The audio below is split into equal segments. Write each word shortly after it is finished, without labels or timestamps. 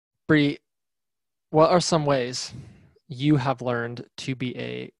Bree, what are some ways you have learned to be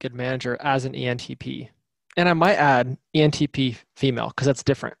a good manager as an ENTP? And I might add ENTP female because that's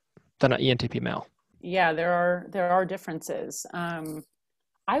different than an ENTP male. Yeah, there are differences.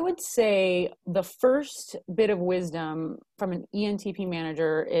 I would say the first bit of wisdom from an ENTP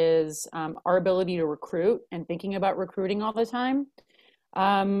manager is our ability to recruit and thinking about recruiting all the time.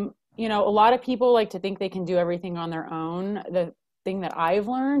 A lot of people like to think they can do everything on their own. The thing that I've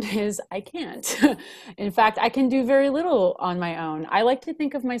learned is I can't. In fact, I can do very little on my own. I like to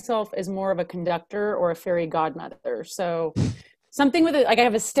think of myself as more of a conductor or a fairy godmother. So something with it, like I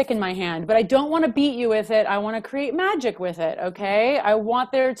have a stick in my hand, but I don't want to beat you with it. I want to create magic with it. Okay. I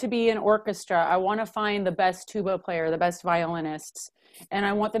want there to be an orchestra. I want to find the best tuba player, the best violinists, and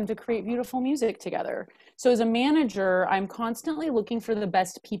I want them to create beautiful music together. So as a manager, I'm constantly looking for the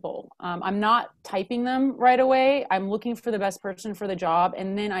best people. I'm not typing them right away. I'm looking for the best person for the job.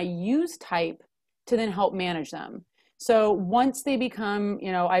 And then I use type to then help manage them. So once they become,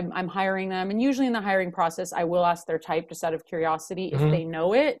 I'm hiring them, and usually in the hiring process, I will ask their type just out of curiosity if they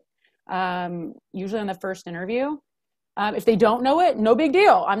know it, usually on the first interview. If they don't know it, no big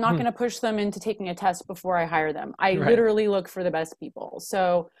deal. I'm not going to push them into taking a test before I hire them. I literally look for the best people.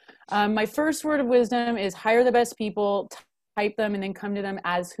 So my first word of wisdom is hire the best people, type them, and then come to them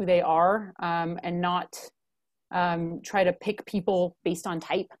as who they are, and not try to pick people based on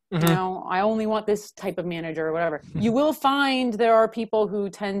type. I only want this type of manager or whatever. You will find there are people who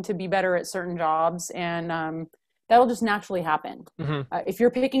tend to be better at certain jobs, and that'll just naturally happen. If you're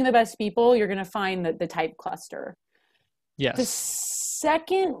picking the best people, you're going to find the type cluster. Yes. The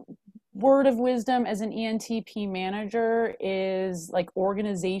second word of wisdom as an ENTP manager is like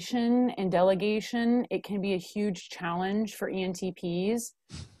organization and delegation. It can be a huge challenge for ENTPs.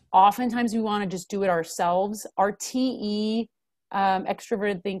 Oftentimes we want to just do it ourselves. Our TE,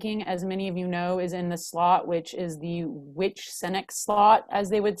 extroverted thinking, as many of you know, is in the slot, which is the witch Senex slot, as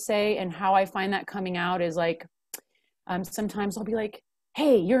they would say. And how I find that coming out is like, sometimes I'll be like,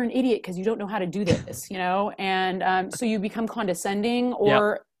 hey, you're an idiot because you don't know how to do this, And so you become condescending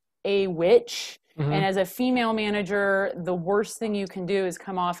or a witch. And as a female manager, the worst thing you can do is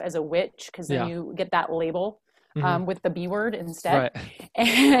come off as a witch, because then you get that label. With the B word instead.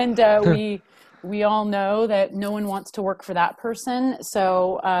 And we all know that no one wants to work for that person.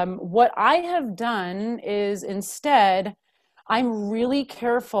 So what I have done is instead, I'm really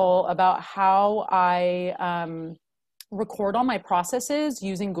careful about how I record all my processes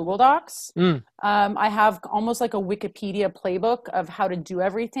using Google Docs. I have almost like a Wikipedia playbook of how to do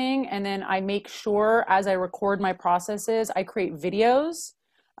everything. And then I make sure as I record my processes, I create videos.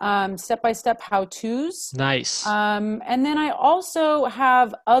 Step-by-step how-tos. Nice. And then I also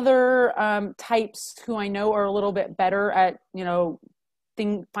have other types who I know are a little bit better at,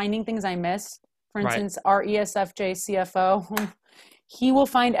 finding things I missed. For instance, our ESFJ CFO, he will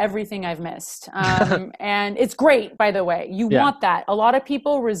find everything I've missed. And it's great, by the way. You want that. A lot of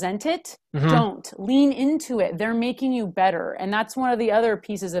people resent it. Don't. Lean into it. They're making you better. And that's one of the other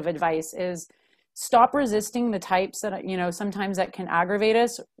pieces of advice is stop resisting the types that, sometimes that can aggravate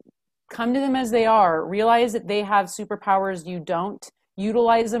us. Come to them as they are. Realize that they have superpowers you don't.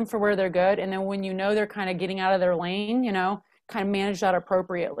 Utilize them for where they're good. And then when they're kind of getting out of their lane, kind of manage that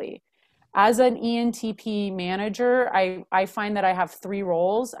appropriately. As an ENTP manager, I find that I have three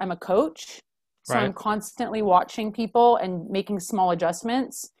roles. I'm a coach. So I'm constantly watching people and making small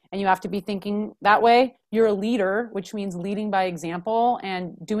adjustments. And you have to be thinking that way. You're a leader, which means leading by example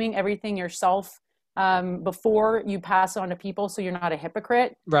and doing everything yourself before you pass on to people, so you're not a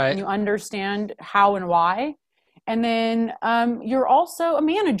hypocrite. And you understand how and why. And then you're also a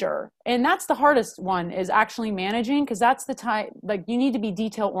manager. And that's the hardest one, is actually managing, because that's the type, like, you need to be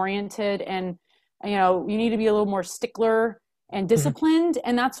detail oriented, and you need to be a little more stickler and disciplined.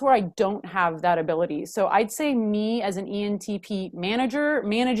 And that's where I don't have that ability. So I'd say me as an ENTP manager,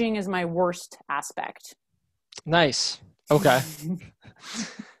 managing is my worst aspect. Nice. Okay.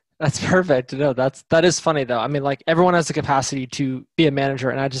 That's perfect. No, that is funny though. I mean, like, everyone has the capacity to be a manager.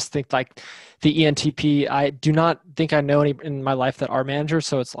 And I just think, like, the ENTP, I do not think I know any in my life that are managers.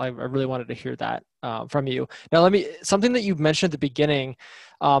 So it's like, I really wanted to hear that from you. Now, something that you mentioned at the beginning,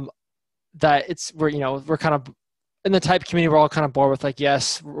 that we're kind of, in the type community, we're all kind of bored with, like,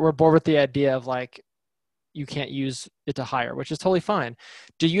 yes, we're bored with the idea of, like, you can't use it to hire, which is totally fine.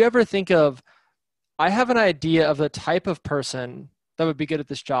 Do you ever think of, I have an idea of the type of person that would be good at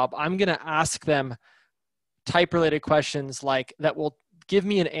this job. I'm going to ask them type related questions, like, that will give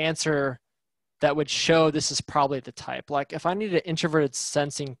me an answer that would show this is probably the type. Like, if I need an introverted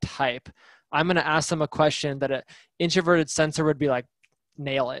sensing type, I'm going to ask them a question that an introverted sensor would be like,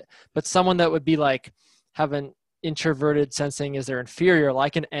 nail it. But someone that would be like, have an introverted sensing is they're inferior,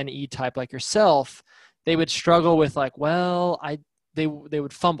 like an NE type, like yourself, they would struggle with like, they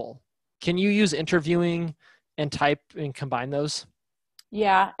would fumble. Can you use interviewing and type and combine those?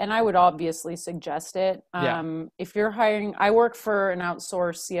 Yeah, and I would obviously suggest it. Yeah. If you're hiring, I work for an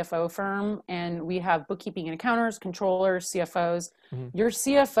outsourced CFO firm, and we have bookkeeping and accountants, controllers, CFOs. Mm-hmm. Your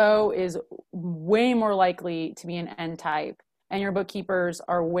CFO is way more likely to be an N type, and your bookkeepers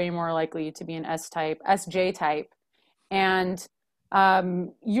are way more likely to be an S type, SJ type. And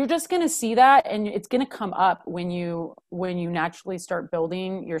you're just going to see that, and it's going to come up when you naturally start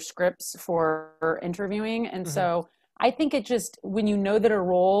building your scripts for interviewing. And Mm-hmm. so I think it just, when you know that a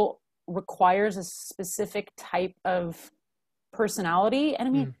role requires a specific type of personality, and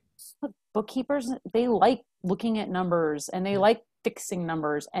I mean, look, bookkeepers, they like looking at numbers, and they like fixing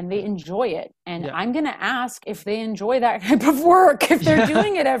numbers, and they enjoy it. And Yeah. I'm going to ask if they enjoy that type of work, if they're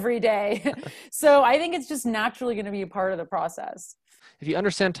doing it every day. So I think it's just naturally going to be a part of the process. If you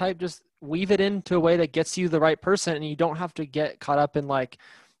understand type, just weave it into a way that gets you the right person, and you don't have to get caught up in like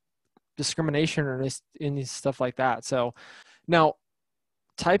discrimination or in these stuff like that. So now,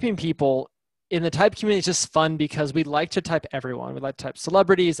 typing people in the type community is just fun because we like to type everyone. We like to type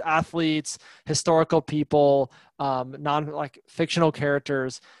celebrities, athletes, historical people, like fictional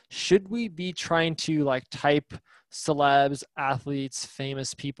characters. Should we be trying to like type celebs, athletes,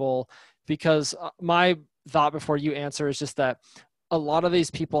 famous people? Because my thought before you answer is just that a lot of these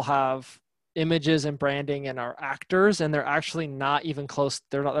people have images and branding and are actors, and they're actually not even close.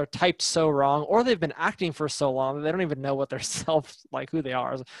 They're typed so wrong, or they've been acting for so long that they don't even know what their self, like who they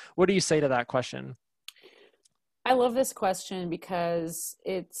are. What do you say to that question? I love this question because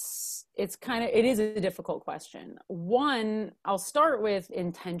it is a difficult question. One, I'll start with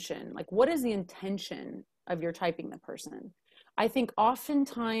intention. Like, what is the intention of your typing the person? I think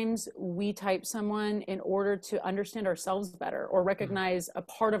oftentimes we type someone in order to understand ourselves better or recognize a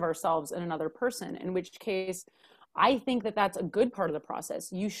part of ourselves in another person, in which case I think that that's a good part of the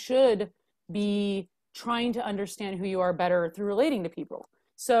process. You should be trying to understand who you are better through relating to people.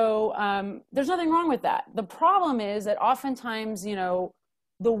 So there's nothing wrong with that. The problem is that oftentimes,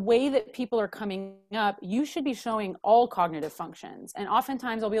 the way that people are coming up, you should be showing all cognitive functions. And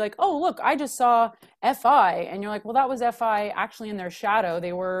oftentimes I'll be like, oh, look, I just saw FI. And you're like, well, that was FI actually in their shadow.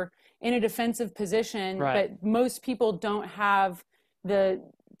 They were in a defensive position, Right. but most people don't have the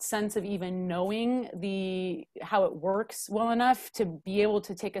sense of even knowing how it works well enough to be able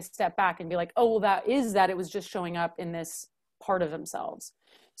to take a step back and be like, oh, well, that it was just showing up in this part of themselves.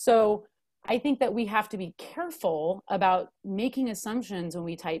 So I think that we have to be careful about making assumptions when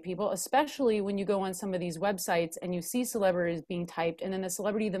we type people, especially when you go on some of these websites and you see celebrities being typed, and then the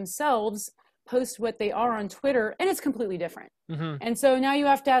celebrity themselves post what they are on Twitter, and it's completely different. Mm-hmm. And so now you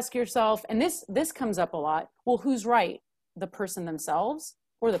have to ask yourself, and this comes up a lot, well, who's right? The person themselves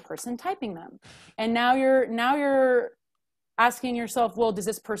or the person typing them? And now you're asking yourself, well, does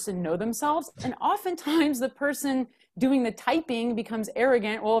this person know themselves? And oftentimes the person doing the typing becomes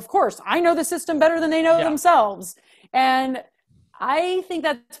arrogant. Well, of course, I know the system better than they know themselves. And I think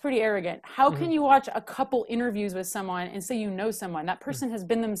that's pretty arrogant. How can you watch a couple interviews with someone and say you know someone? That person has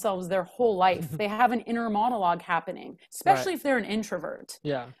been themselves their whole life. They have an inner monologue happening, especially if they're an introvert.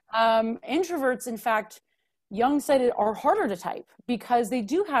 Yeah. Introverts, in fact, Jung said it are harder to type because they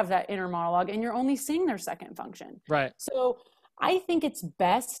do have that inner monologue and you're only seeing their second function. Right. So I think it's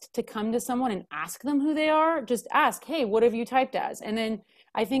best to come to someone and ask them who they are. Just ask, hey, what have you typed as? And then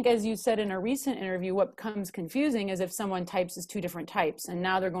I think, as you said in a recent interview, what becomes confusing is if someone types as two different types and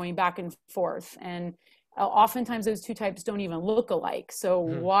now they're going back and forth. And oftentimes those two types don't even look alike. So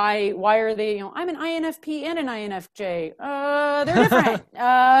why are they, I'm an INFP and an INFJ. They're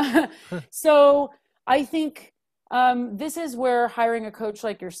different. So I think this is where hiring a coach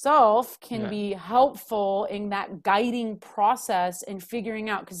like yourself can be helpful in that guiding process and figuring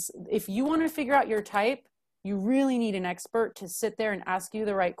out, because if you want to figure out your type, you really need an expert to sit there and ask you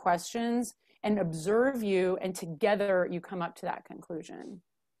the right questions and observe you, and together you come up to that conclusion.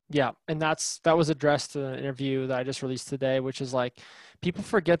 Yeah. And that was addressed in an interview that I just released today, which is like, people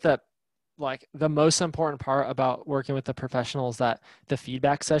forget that like the most important part about working with a professional is that the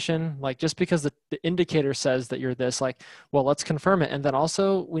feedback session, like just because the indicator says that you're this, like, well, let's confirm it. And then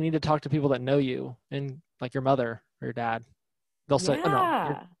also we need to talk to people that know you, and like your mother or your dad. They'll say, oh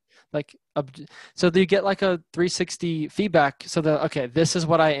no, like, so you get like a 360 feedback. So okay, this is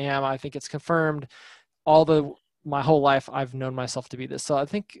what I am. I think it's confirmed. My whole life, I've known myself to be this. So I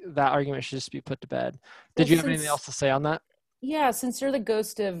think that argument should just be put to bed. Did you have anything else to say on that? Yeah, since you're the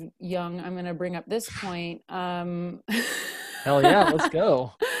ghost of Jung, I'm going to bring up this point. Hell yeah, let's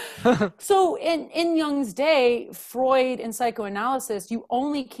go. So in Jung's day, Freud and psychoanalysis, you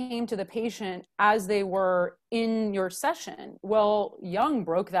only came to the patient as they were in your session. Well, Jung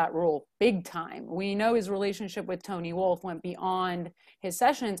broke that rule big time. We know his relationship with Tony Wolff went beyond his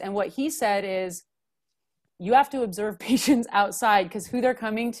sessions. And what he said is, you have to observe patients outside, because who they're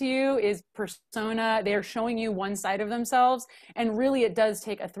coming to you is persona. They're showing you one side of themselves. And really, it does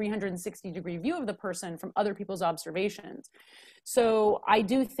take a 360-degree view of the person from other people's observations. So I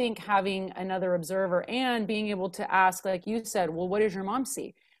do think having another observer and being able to ask, like you said, well, what does your mom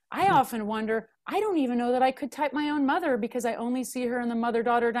see? I often wonder, I don't even know that I could type my own mother, because I only see her in the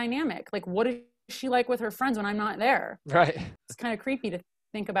mother-daughter dynamic. Like, what is she like with her friends when I'm not there? Right. It's kind of creepy to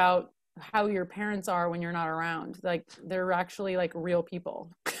think about how your parents are when you're not around. Like, they're actually like real people.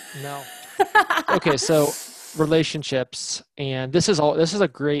 No. Okay, so relationships, and this is a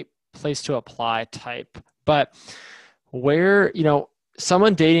great place to apply type, but where,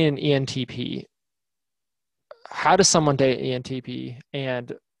 someone dating an ENTP, how does someone date an ENTP,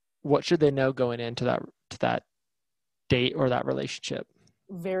 and what should they know going into that date or that relationship?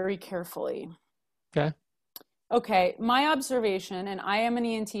 Very carefully. Okay. Okay, my observation, and I am an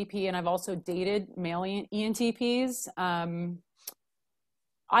ENTP, and I've also dated male ENTPs.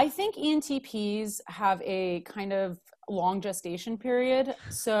 I think ENTPs have a kind of long gestation period.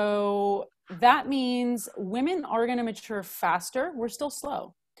 So that means women are going to mature faster. We're still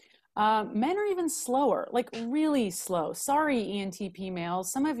slow. Men are even slower, like really slow. Sorry, ENTP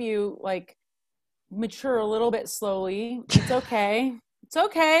males. Some of you like mature a little bit slowly. It's okay. It's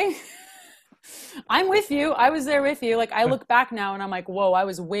okay. I'm with you. I was there with you. Like, I look back now and I'm like, whoa, I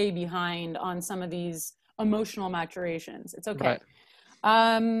was way behind on some of these emotional maturations. It's okay.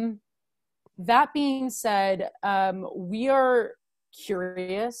 Right. That being said, we are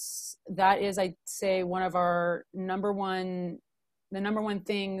curious. That is, I'd say, one of our the number one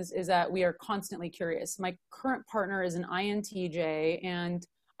things is that we are constantly curious. My current partner is an INTJ, and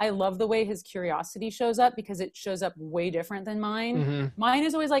I love the way his curiosity shows up, because it shows up way different than mine. Mm-hmm. Mine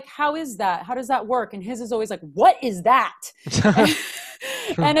is always like, how is that? How does that work? And his is always like, what is that?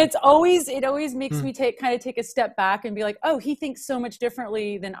 And it always makes me take a step back and be like, oh, he thinks so much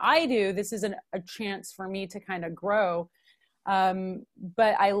differently than I do. This is a chance for me to kind of grow.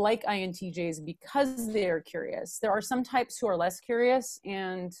 But I like INTJs because they're curious. There are some types who are less curious,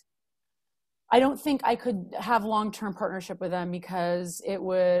 and I don't think I could have long-term partnership with them, because I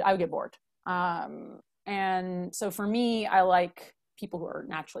would get bored. And so for me, I like people who are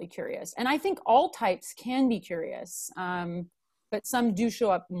naturally curious. And I think all types can be curious, but some do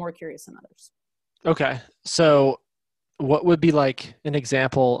show up more curious than others. Okay. So what would be like an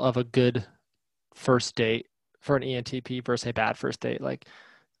example of a good first date for an ENTP versus a bad first date? Like,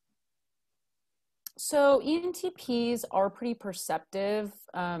 so ENTPs are pretty perceptive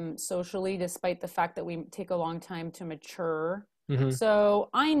socially, despite the fact that we take a long time to mature. mm-hmm. So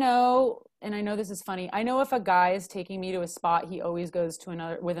I know, and I know this is funny, I know if a guy is taking me to a spot, he always goes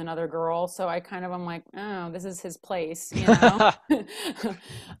to with another girl. So I kind of, I'm like, oh, this is his place, you know?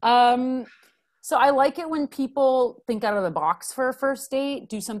 So I like it when people think out of the box for a first date,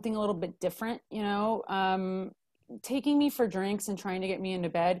 do something a little bit different, you know? Taking me for drinks and trying to get me into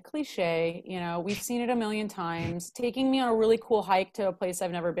bed, cliche, you know, we've seen it a million times. Taking me on a really cool hike to a place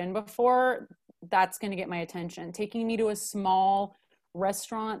I've never been before, that's going to get my attention. Taking me to a small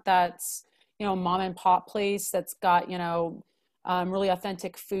restaurant that's, you know, mom and pop place that's got, you know, really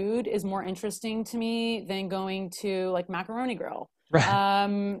authentic food is more interesting to me than going to like Macaroni Grill.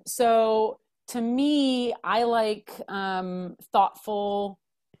 Right. So to me, I like thoughtful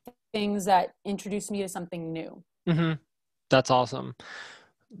things that introduce me to something new. Mm-hmm. That's awesome.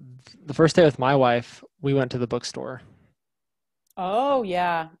 The first day with my wife, we went to the bookstore. Oh,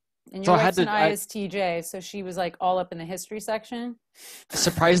 yeah. And So your I had wife's an to, ISTJ, so she was like all up in the history section.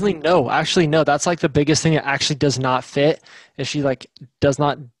 surprisingly, no, actually, no, that's like the biggest thing that actually does not fit is she like does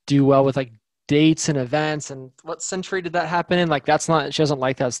not do well with like dates and events. And what century did that happen in? Like, that's not, she doesn't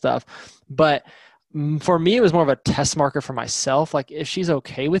like that stuff. But for me, it was more of a test marker for myself. Like, if she's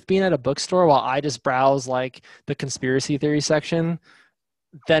okay with being at a bookstore while I just browse like the conspiracy theory section,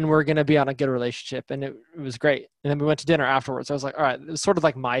 then we're going to be on a good relationship. And it was great. And then we went to dinner afterwards. I was like, all right, it was sort of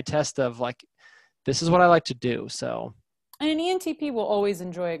like my test of like, this is what I like to do. So, And an ENTP will always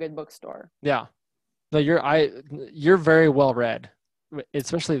enjoy a good bookstore. yeah, no, you're very well read,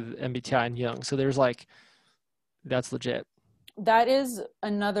 especially MBTI and Jung. So there's like, that's legit. That is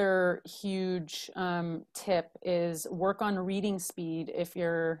another huge tip, is work on reading speed if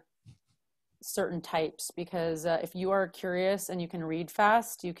you're certain types, because if you are curious and you can read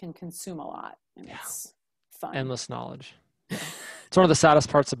fast, you can consume a lot, and Yeah. it's fun. Endless knowledge. Yeah. It's one of the saddest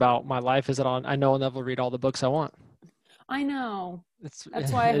parts about my life is that I know I'll never read all the books I want. I know. It's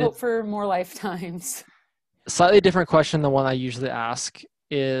That's why I it, hope for more lifetimes. slightly different question than one I usually ask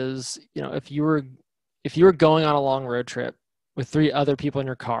is, if you were going on a long road trip with three other people in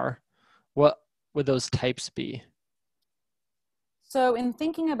your car, what would those types be? So in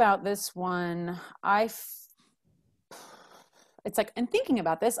thinking about this one, it's like in thinking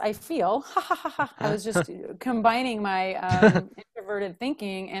about this, I feel I was just combining my introverted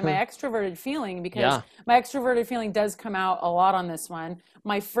thinking and my extroverted feeling, because Yeah. my extroverted feeling does come out a lot on this one.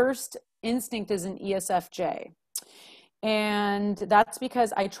 My first instinct is an ESFJ. And that's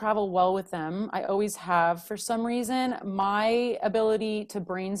because I travel well with them. I always have. For some reason, my ability to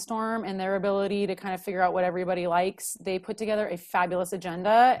brainstorm and their ability to kind of figure out what everybody likes, they put together a fabulous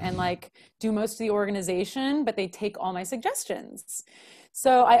agenda and like do most of the organization, but they take all my suggestions.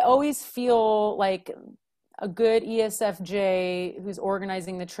 So I always feel like a good ESFJ who's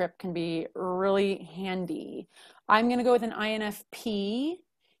organizing the trip can be really handy. I'm going to go with an INFP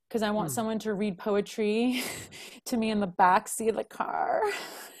because I want Hmm. someone to read poetry to me in the back seat of the car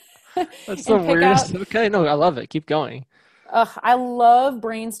That's the and pick out. weirdest. Okay, no, I love it. Keep going. I love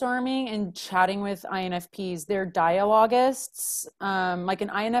brainstorming and chatting with INFPs. They're dialogists. Like an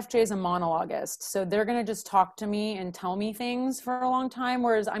INFJ is a monologuist, so they're gonna just talk to me and tell me things for a long time,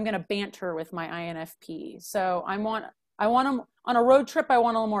 whereas I'm gonna banter with my INFP. So I want them on a road trip. I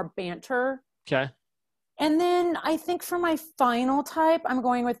want a little more banter. Okay. And then I think for my final type, I'm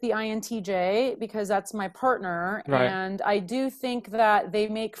going with the INTJ because that's my partner. Right. And I do think that they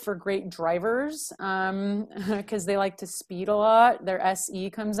make for great drivers because they like to speed a lot. Their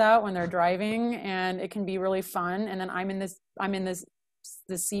SE comes out when they're driving and it can be really fun. And then I'm in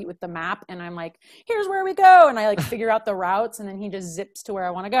the seat with the map and I'm like, here's where we go. And I like figure out the routes and then he just zips to where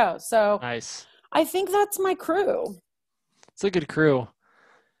I want to go. So Nice. I think that's my crew. It's a good crew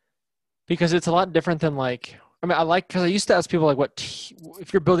because it's a lot different than like, I mean, I like, because I used to ask people like,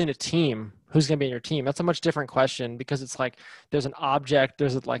 if you're building a team, who's going to be in your team? That's a much different question because it's like there's an object,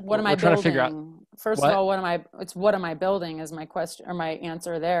 there's like, What am we're I trying to figure out building? First of what? all, what am I building is my question or my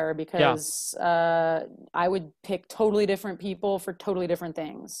answer there, Yeah. because I would pick totally different people for totally different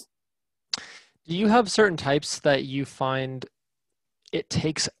things. Do you have certain types that you find it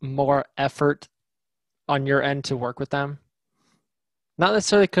takes more effort on your end to work with them? Not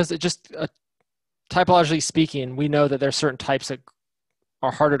necessarily because it just typologically speaking, we know that there's certain types that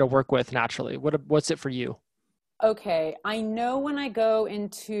are harder to work with naturally. What's it for you? Okay, I know when I go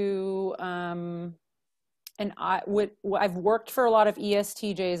into and I've worked for a lot of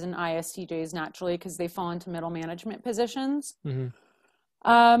ESTJs and ISTJs naturally because they fall into middle management positions. Hmm.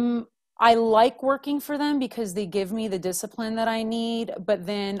 Um, I like working for them because they give me the discipline that I need, but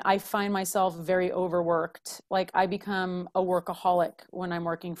then I find myself very overworked. Like I become a workaholic when I'm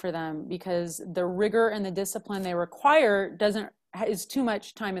working for them because the rigor and the discipline they require doesn't is too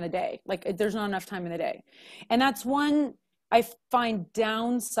much time in the day. Like there's not enough time in the day. And that's one I find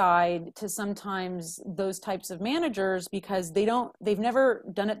downside to sometimes those types of managers because they've never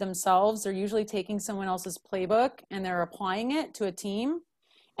done it themselves. They're usually taking someone else's playbook and they're applying it to a team,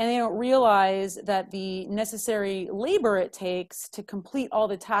 and they don't realize that the necessary labor it takes to complete all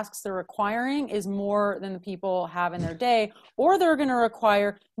the tasks they're requiring is more than the people have in their day, or they're going to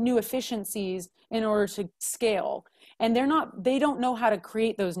require new efficiencies in order to scale, and they don't know how to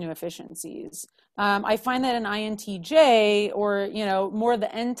create those new efficiencies. I find that an INTJ or more of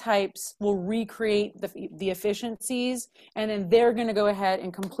the N types will recreate the efficiencies, and then they're going to go ahead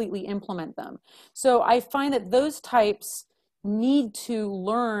and completely implement them. So I find that those types need to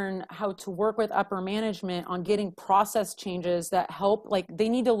learn how to work with upper management on getting process changes that help. Like they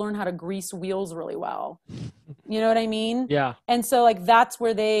need to learn how to grease wheels really well. You know what I mean? Yeah. And so like that's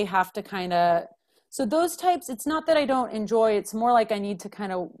where they have to kind of, so those types, it's not that I don't enjoy, it's more like I need to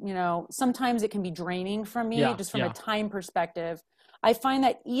kind of, sometimes it can be draining from me Yeah. just from a Yeah. time perspective. I find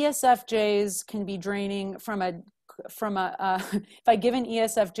that ESFJs can be draining if I give an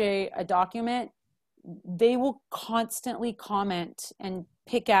ESFJ a document, they will constantly comment and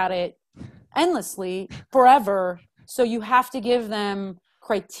pick at it endlessly forever. So you have to give them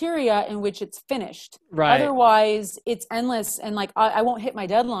criteria in which it's finished. Right. Otherwise, it's endless. And like, I won't hit my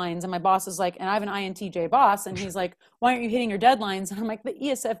deadlines. And my boss is like, and I have an INTJ boss, and he's like, why aren't you hitting your deadlines? And I'm like, the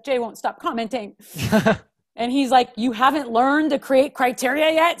ESFJ won't stop commenting. And he's like, you haven't learned to create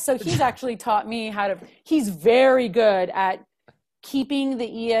criteria yet? So he's actually taught me he's very good at keeping the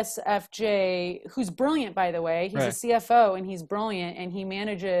ESFJ, who's brilliant, by the way. He's a Right. CFO and he's brilliant and he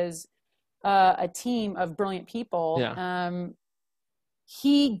manages a team of brilliant people. Yeah.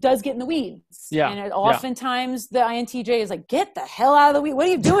 he does get in the weeds. Yeah. And Yeah. oftentimes the INTJ is like, get the hell out of the weed. What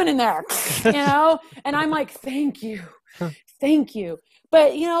are you doing in there? You know? And I'm like, thank you. Thank you.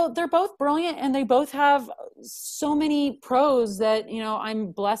 But, you know, they're both brilliant and they both have so many pros that, you know,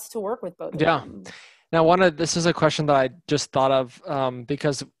 I'm blessed to work with both of Yeah. them. Now, this is a question that I just thought of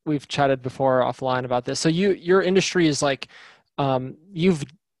because we've chatted before offline about this. So your industry is like,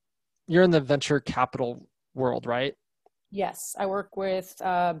 you're in the venture capital world, right? Yes, I work with,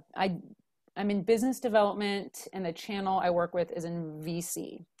 I'm in business development and the channel I work with is in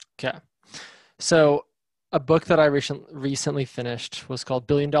VC. Okay. So a book that I recently finished was called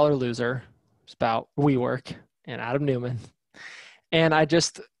Billion Dollar Loser. It's about WeWork and Adam Newman. And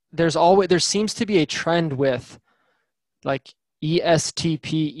there seems to be a trend with like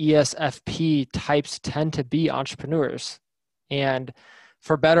ESTP, ESFP types tend to be entrepreneurs. And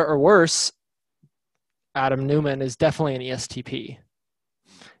for better or worse, Adam Newman is definitely an ESTP.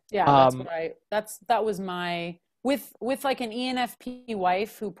 Yeah, that was my, with like an ENFP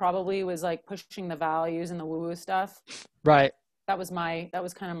wife who probably was like pushing the values and the woo-woo stuff. Right. That was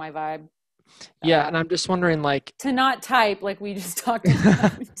kind of my vibe. Yeah. And I'm just wondering, like, to not type like we just talked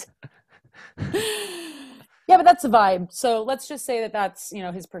about. Yeah, but that's the vibe. So let's just say that that's, you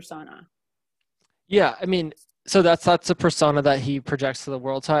know, his persona. yeah, I mean, so that's a persona that he projects to the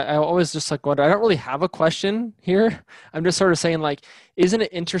world. So I always just like wonder, I don't really have a question here. I'm just sort of saying, like, isn't it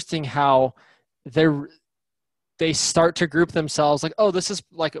interesting how they start to group themselves like, oh, this is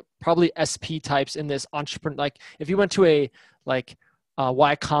like probably SP types in this entrepreneur. Like if you went to a like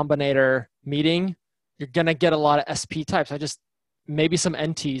Y Combinator meeting, you're going to get a lot of SP types. Maybe some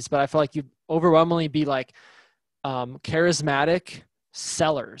NTs, but I feel like you'd overwhelmingly be like charismatic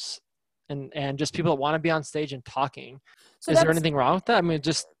sellers and just people that want to be on stage and talking. So is there anything wrong with that? I mean,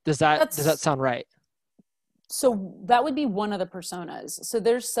 just does that sound right? So that would be one of the personas. So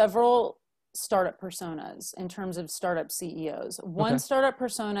there's several startup personas in terms of startup CEOs. One startup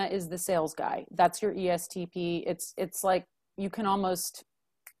persona is the sales guy. That's your ESTP. It's like you can almost,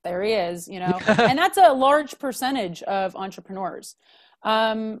 there he is, you know, and that's a large percentage of entrepreneurs.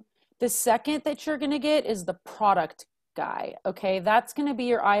 The second that you're going to get is the product guy. Okay. That's going to be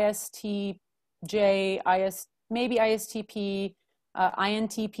your ISTJ, maybe ISTP,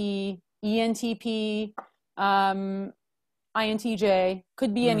 INTP, ENTP, INTJ,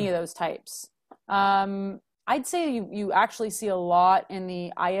 could be any of those types. I'd say you actually see a lot in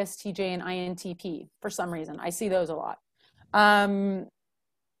the ISTJ and INTP for some reason. I see those a lot.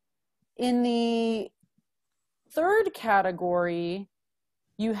 In the third category,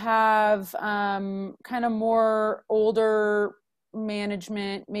 you have kind of more older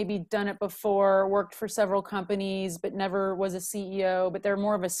management, maybe done it before, worked for several companies, but never was a CEO, but they're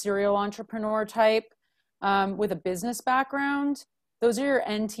more of a serial entrepreneur type with a business background. Those are your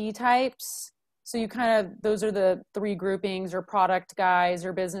NT types. So you those are the three groupings, your product guys,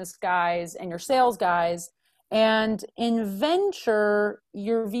 your business guys, and your sales guys. And in venture,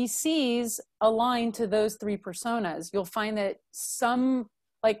 your VCs align to those three personas. You'll find that some,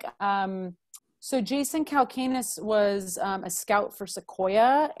 like, so Jason Calacanis was a scout for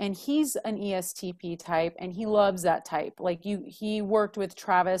Sequoia, and he's an ESTP type, and he loves that type. Like he worked with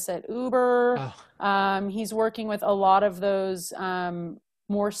Travis at Uber. Oh. He's working with a lot of those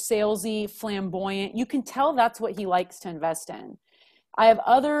more salesy, flamboyant. You can tell that's what he likes to invest in. I have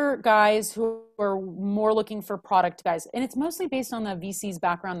other guys who are more looking for product guys, and it's mostly based on the VC's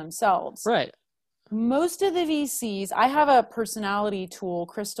background themselves. Right. Most of the VCs, I have a personality tool,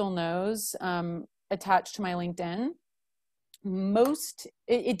 Crystal Knows, attached to my LinkedIn.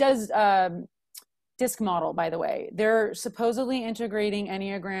 It does disc model, by the way. They're supposedly integrating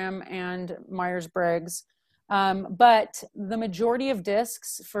Enneagram and Myers-Briggs, but the majority of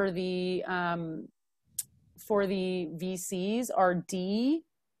discs for the VCs are D,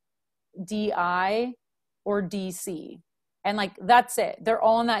 DI, or DC. And like, that's it. They're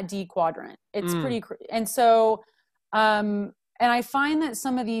all in that D quadrant. It's pretty, and so, and I find that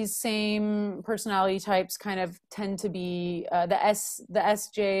some of these same personality types kind of tend to be the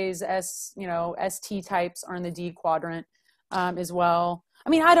SJs, ST types are in the D quadrant as well. I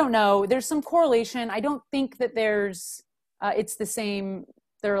mean, I don't know. There's some correlation. I don't think that there's, it's the same.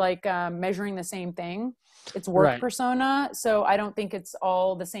 They're like measuring the same thing. It's work persona. So I don't think it's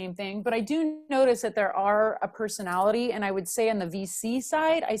all the same thing, but I do notice that there are a personality. And I would say on the VC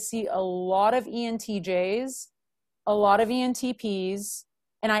side, I see a lot of ENTJs, a lot of ENTPs,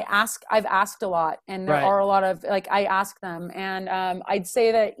 and I've asked a lot, and there are a lot of, like, I ask them, and I'd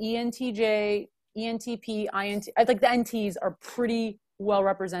say that ENTJ, ENTP, INT, like the NTs are pretty well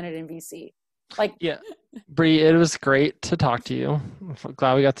represented in VC. Like, Yeah, Bree, it was great to talk to you. I'm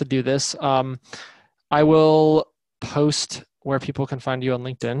glad we got to do this. I will post where people can find you on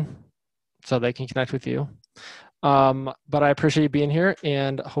LinkedIn so they can connect with you. But I appreciate you being here,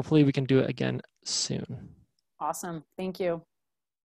 and hopefully we can do it again soon. awesome. Thank you.